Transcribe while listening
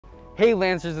Hey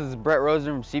Lancers, this is Brett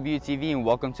Rosen from CBU TV and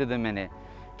welcome to The Minute.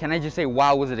 Can I just say,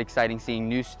 wow, was it exciting seeing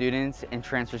new students and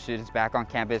transfer students back on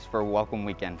campus for a welcome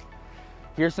weekend.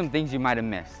 Here's some things you might have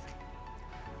missed.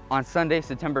 On Sunday,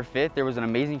 September 5th, there was an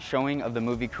amazing showing of the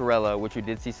movie Cruella, which we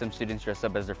did see some students dress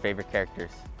up as their favorite characters.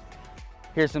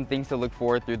 Here's some things to look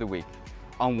forward through the week.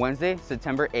 On Wednesday,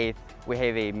 September 8th, we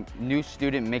have a new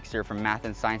student mixer for math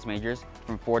and science majors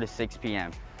from 4 to 6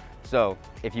 p.m. So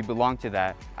if you belong to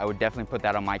that, I would definitely put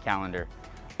that on my calendar.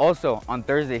 Also, on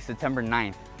Thursday, September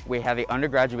 9th, we have an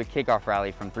undergraduate kickoff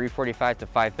rally from 3:45 to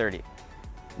 5:30,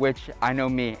 which I know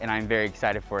me and I'm very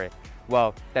excited for it.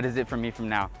 Well, that is it from me from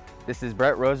now. This is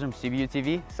Brett Rosen from CBU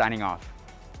TV signing off.